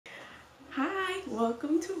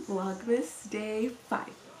Welcome to Vlogmas Day 5.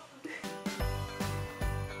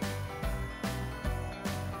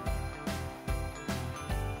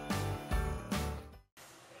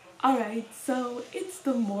 Alright, so it's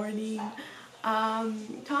the morning.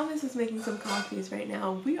 Thomas is making some coffees right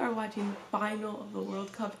now. We are watching the final of the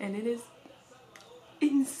World Cup and it is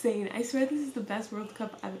insane. I swear this is the best World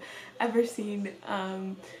Cup I've ever seen.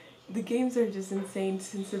 The games are just insane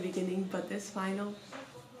since the beginning, but this final,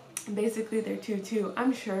 basically they're 2-2.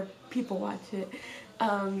 I'm sure people watch it.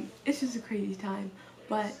 It's just a crazy time,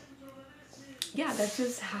 but yeah, that's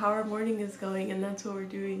just how our morning is going and that's what we're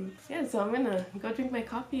doing. Yeah, so I'm gonna go drink my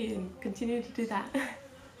coffee and continue to do that.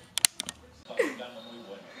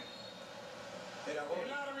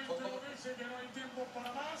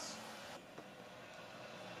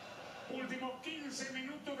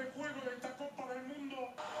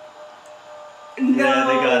 No.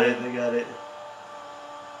 Yeah, they got it.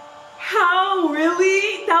 How?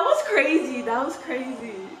 Really? That was crazy. That was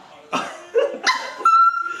crazy.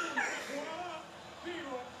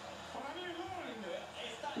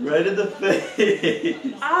 Right in the face.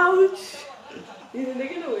 Ouch. You think they're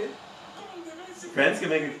gonna win? France can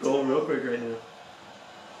make a goal real quick right now.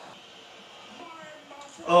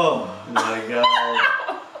 Oh my god.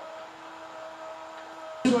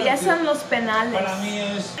 Empiezan los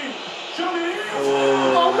penales.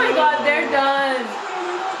 Oh my god, they're done.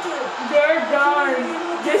 They're done.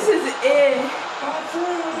 This is it.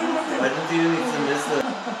 Why didn't you need to miss that?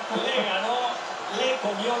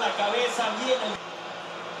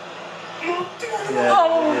 Yeah,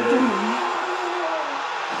 Oh. yeah.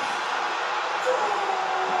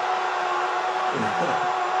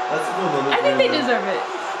 That's a cool moment. I think they deserve it.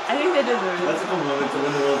 I think they deserve it. That's a cool moment to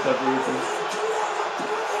win the World Cup.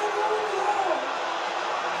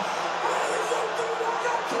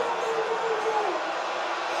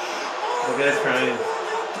 The guy's crying.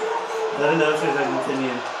 That announcer's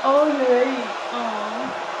Argentinian. Oh, you're right. Aww.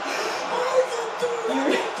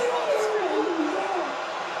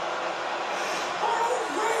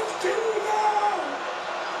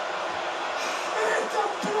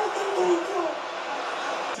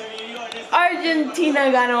 Argentina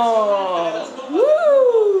ganó.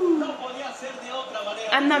 Woo!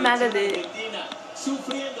 I'm not mad at it.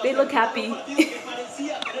 They look happy.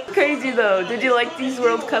 Crazy though. Did you like these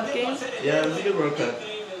World Cup games? Yeah, it was a good World Cup.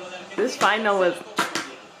 This final was...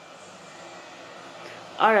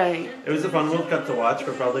 Alright. It was a fun World Cup to watch,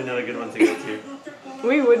 but probably not a good one to go to.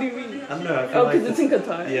 Wait, what do you mean? I don't know. I feel Oh, like because it's in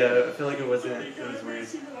Qatar. Yeah, I feel like it was weird.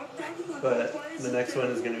 But the next one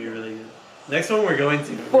is going to be really good. Next one we're going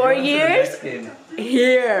to. 4 years?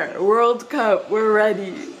 Here. World Cup. We're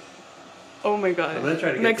ready. Oh my god. I'm gonna try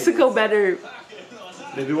to get Mexico better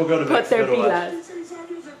maybe we'll go to put their Mexico to watch. pilas.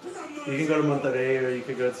 You can go to Monterrey or you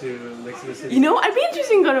could go to Mexico City. You know, I'd be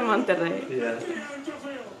interested in going to Monterrey. Yeah.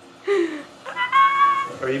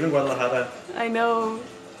 Or even Guadalajara. I know.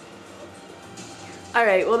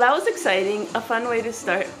 Alright, well that was exciting. A fun way to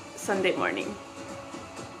start Sunday morning.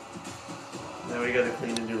 Now we gotta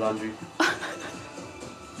clean and do laundry.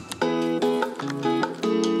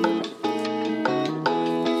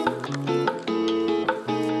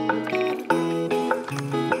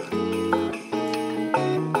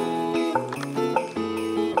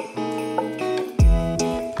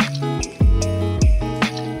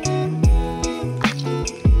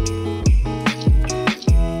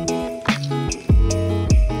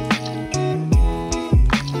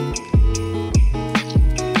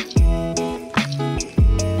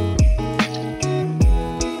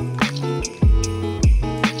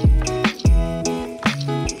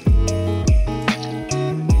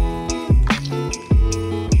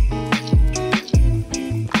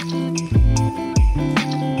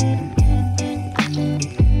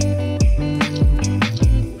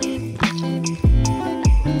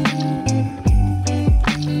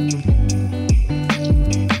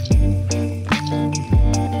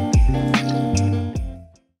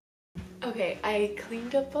 I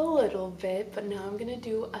cleaned up a little bit, but now I'm gonna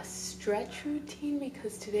do a stretch routine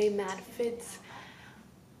because today Matt Fit's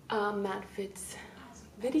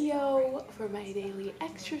video for my daily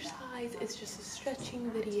exercise. It's just a stretching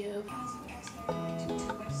video.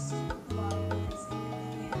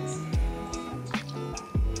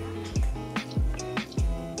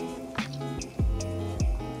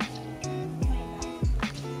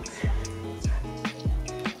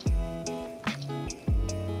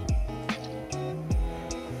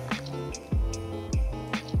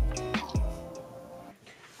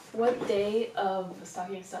 What day of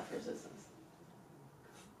stocking stuffers is this?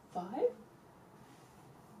 5?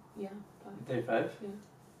 Yeah, 5. Day 5? Yeah.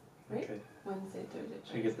 Right? Okay. Wednesday, Thursday,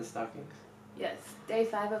 Should I get the stockings? Yes, day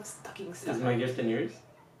 5 of stocking stuff. Is my gift in yours?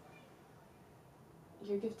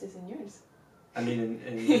 Your gift is in yours. I mean,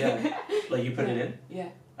 yeah, like you put it in? Yeah.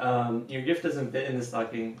 Your gift doesn't fit in the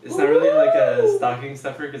stocking. It's not really like a stocking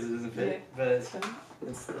stuffer because it doesn't fit, but it's fun.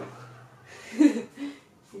 It's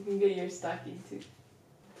You can get your stocking too.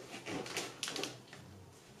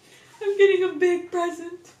 I'm getting a big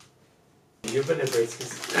present. You open it first.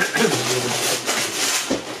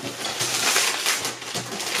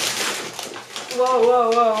 Whoa, whoa,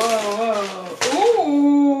 whoa, whoa, whoa.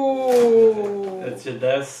 Ooh. That's your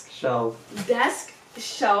desk shelf. Desk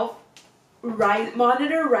shelf,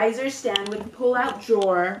 monitor riser stand with pull-out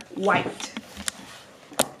drawer, white.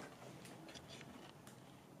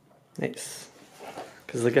 Nice.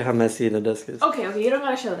 Because look at how messy the desk is. Okay, you don't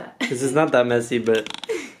gotta show that. This is not that messy, but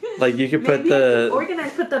like you could put Maybe the...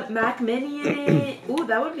 organize, put the Mac Mini in it. Ooh,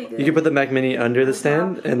 that would be good. You could put the Mac Mini under the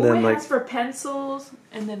stand and then it like... has for pencils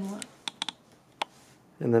and then what?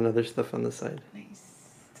 And then other stuff on the side. Nice.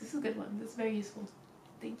 This is a good one. This is very useful.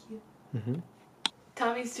 Thank you. Mm-hmm.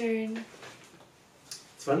 Tommy's turn.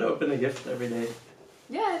 It's fun to open a gift every day.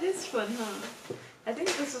 Yeah, it is fun, huh? I think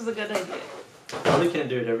this was a good idea. Probably can't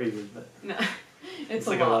do it every year, but... No. It's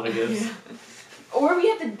like a lot of gifts. Yeah. Or we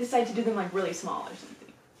have to decide to do them like really small or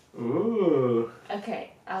something. Ooh.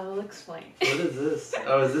 Okay, I will explain. What is this?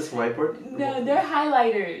 Oh, is this whiteboard? No, they're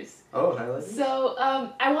highlighters. Oh, highlighters? So,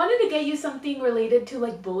 I wanted to get you something related to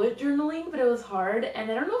like bullet journaling, but it was hard.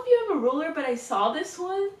 And I don't know if you have a ruler, but I saw this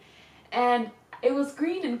one. And it was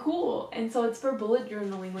green and cool. And so it's for bullet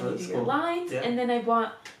journaling when you do your lines. Yeah. And then I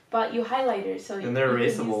bought you highlighters. So and they're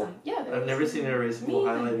erasable. Yeah, I've never seen an erasable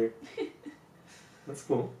highlighter. That's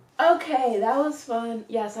cool. Okay, that was fun.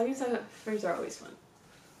 Yeah, stocking stuffers are always fun.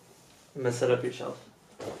 I'm gonna set up your shelf.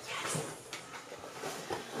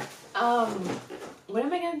 What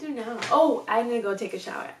am I gonna do now? Oh, I'm gonna go take a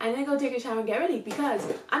shower. I'm gonna go take a shower and get ready because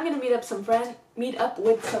I'm gonna meet up with some friends. I'm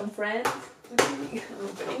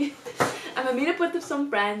gonna meet up with some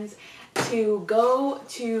friends to go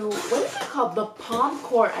to, what is it called? The Palm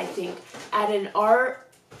Court, I think, at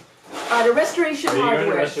a Restoration Hardware. Are you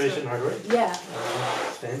going to Restoration Hardware? Yeah.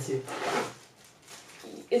 It's fancy.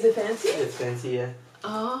 Is it fancy? It's fancy, yeah.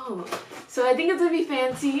 Oh, so I think it's gonna be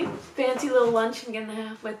fancy little lunch I'm gonna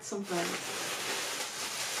have with some friends.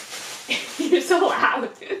 You're so loud.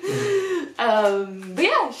 But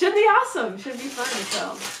yeah, should be awesome. Should be fun.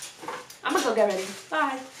 So I'm gonna go get ready.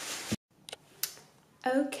 Bye.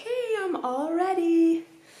 Okay, I'm all ready.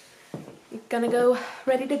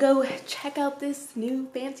 Ready to go check out this new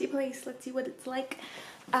fancy place. Let's see what it's like.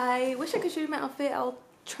 I wish I could show you my outfit.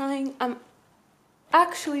 I'm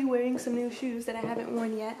actually wearing some new shoes that I haven't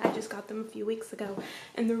worn yet. I just got them a few weeks ago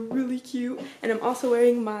and they're really cute. And I'm also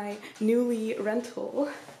wearing my newly rental.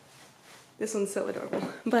 This one's so adorable.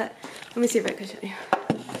 But let me see if I can show you.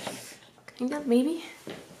 Kind of, maybe.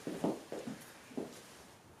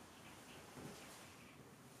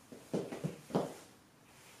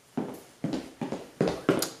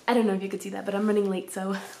 I don't know if you could see that, but I'm running late,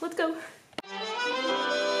 so let's go.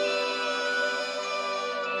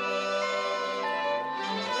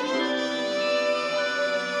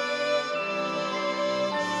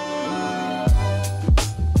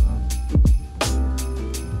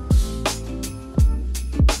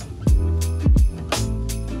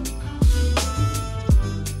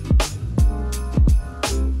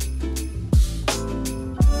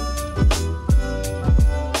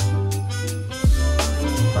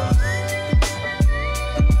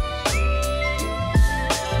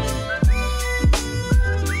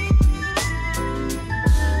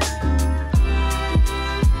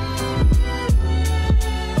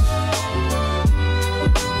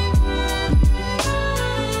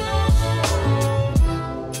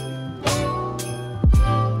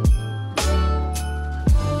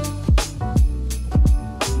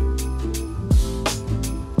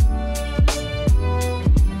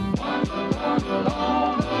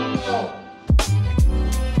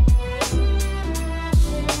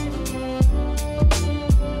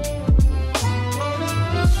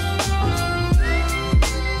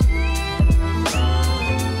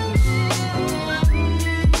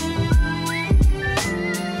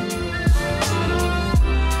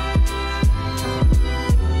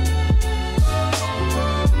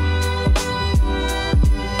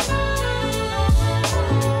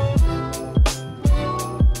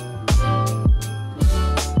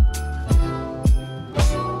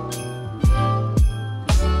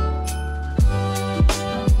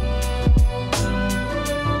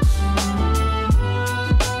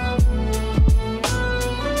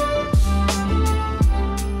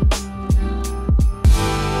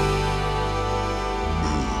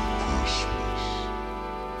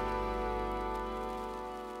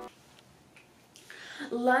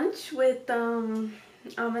 lunch with Amina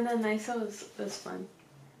and Nisa was fun.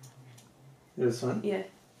 It was fun? Yeah.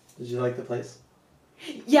 Did you like the place?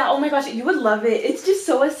 Yeah, oh my gosh, you would love it. It's just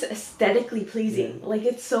so aesthetically pleasing. Yeah. Like,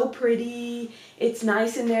 it's so pretty. It's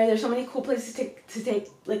nice in there. There's so many cool places to take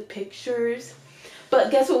like pictures. But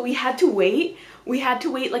guess what? We had to wait. We had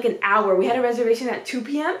to wait like an hour. We had a reservation at 2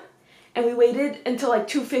 p.m. and we waited until like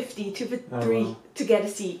 2:50, 2:53 to get a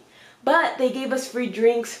seat. But they gave us free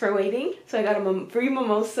drinks for waiting. So I got a free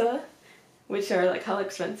mimosa, which are like hella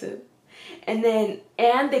expensive. And they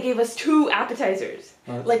gave us 2 appetizers.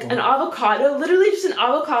 Oh, like cool. An avocado, literally just an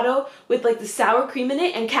avocado with like the sour cream in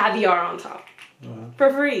it and caviar on top. Wow. For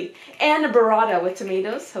free. And a burrata with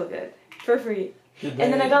tomatoes, so good. For free.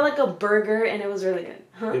 And then I got like a burger and it was really good.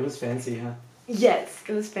 Huh? It was fancy, huh? Yes,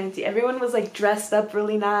 it was fancy. Everyone was like dressed up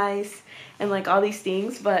really nice and like all these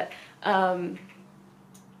things, but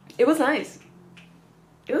it was nice.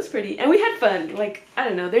 It was pretty. And we had fun. Like, I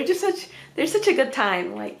don't know, they're such a good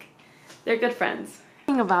time. Like, they're good friends.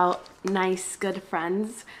 Talking about nice, good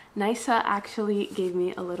friends, Nisa actually gave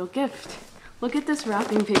me a little gift. Look at this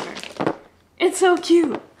wrapping paper. It's so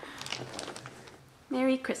cute.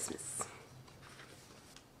 Merry Christmas.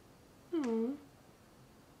 Aww.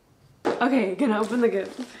 Okay, gonna open the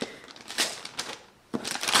gift.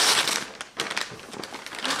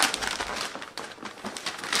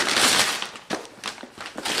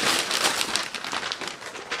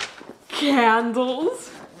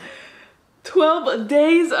 Candles. 12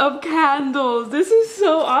 days of candles. This is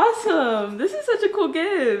so awesome. This is such a cool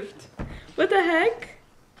gift. What the heck?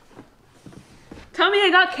 Tommy, I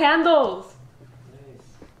got candles.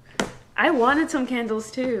 Nice. I wanted some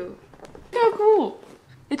candles too. Look how cool.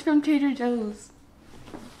 It's from Trader Joe's.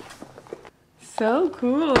 So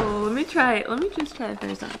cool. Let me try it. Let me just try it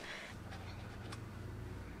first on.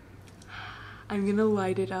 I'm gonna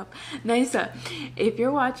light it up. Nisa, if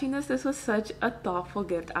you're watching this, this was such a thoughtful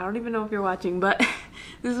gift. I don't even know if you're watching, but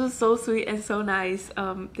this was so sweet and so nice.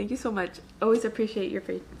 Thank you so much. Always appreciate your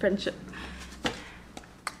friendship.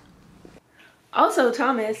 Also,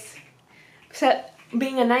 Thomas,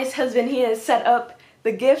 being a nice husband, he has set up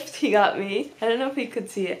the gift he got me. I don't know if you could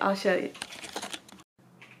see it. I'll show you.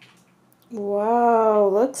 Wow,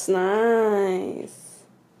 looks nice.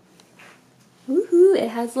 Woohoo! It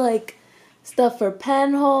has like stuff for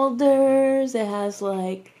pen holders. It has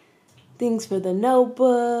like things for the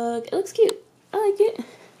notebook. It looks cute. I like it.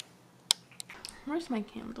 Where's my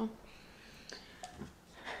candle?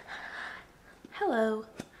 Hello.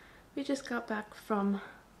 We just got back from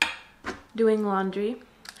doing laundry.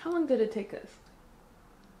 How long did it take us?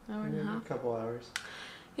 Hour and a half? A couple hours.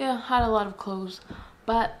 Yeah, had a lot of clothes.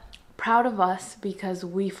 But proud of us because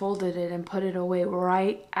we folded it and put it away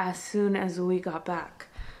right as soon as we got back.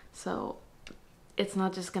 So it's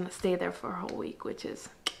not just gonna stay there for a whole week, which is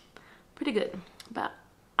pretty good. But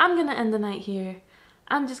I'm gonna end the night here.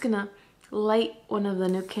 I'm just gonna light one of the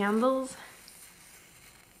new candles.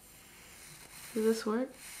 Does this work?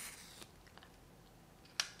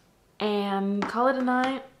 And call it a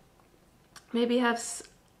night. Maybe have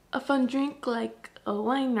a fun drink like a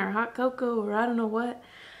wine or hot cocoa or I don't know what.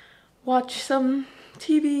 Watch some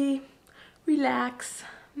TV, relax,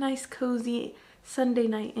 nice cozy Sunday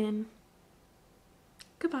night in.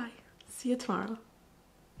 Goodbye. See you tomorrow.